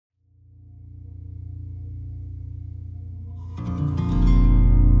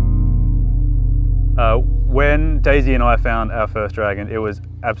When Daisy and I found our first dragon, it was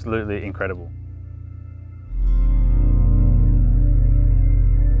absolutely incredible.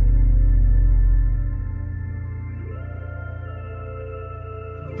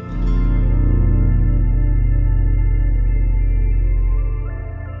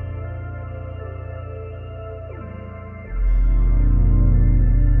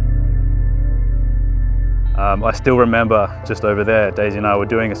 I still remember just over there, Daisy and I were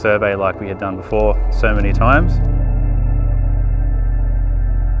doing a survey like we had done before so many times.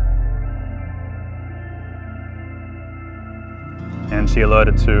 And she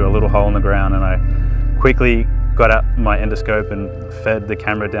alerted to a little hole in the ground, and I quickly got out my endoscope and fed the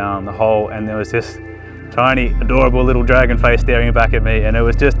camera down the hole, and there was this tiny, adorable little dragon face staring back at me, and it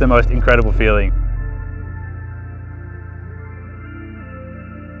was just the most incredible feeling.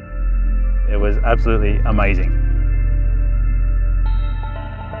 It was absolutely amazing.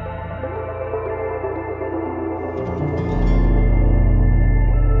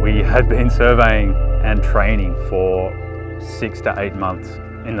 We had been surveying and training for 6 to 8 months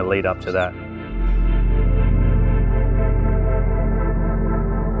in the lead up to that.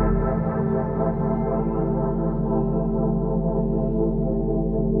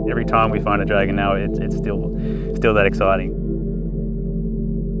 Every time we find a dragon now, it's still that exciting.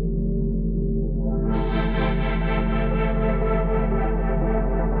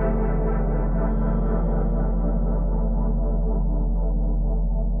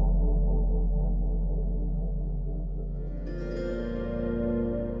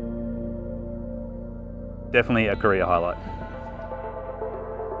 Definitely a career highlight.